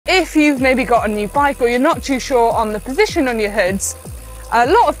if you've maybe got a new bike or you're not too sure on the position on your hoods, a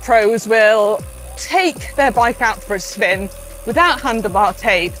lot of pros will take their bike out for a spin without handlebar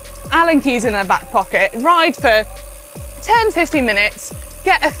tape, Allen keys in their back pocket, ride for 10-15 minutes,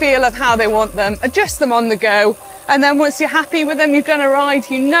 get a feel of how they want them, adjust them on the go, and then once you're happy with them, you've done a ride,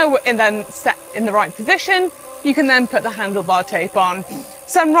 you know, and then set in the right position, you can then put the handlebar tape on.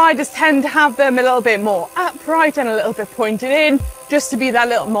 Some riders tend to have them a little bit more upright and a little bit pointed in, just to be that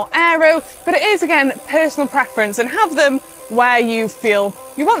little more aero, but it is, again, personal preference, and have them where you feel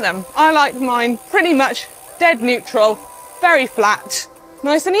you want them. I like mine pretty much dead neutral, very flat,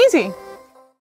 nice and easy.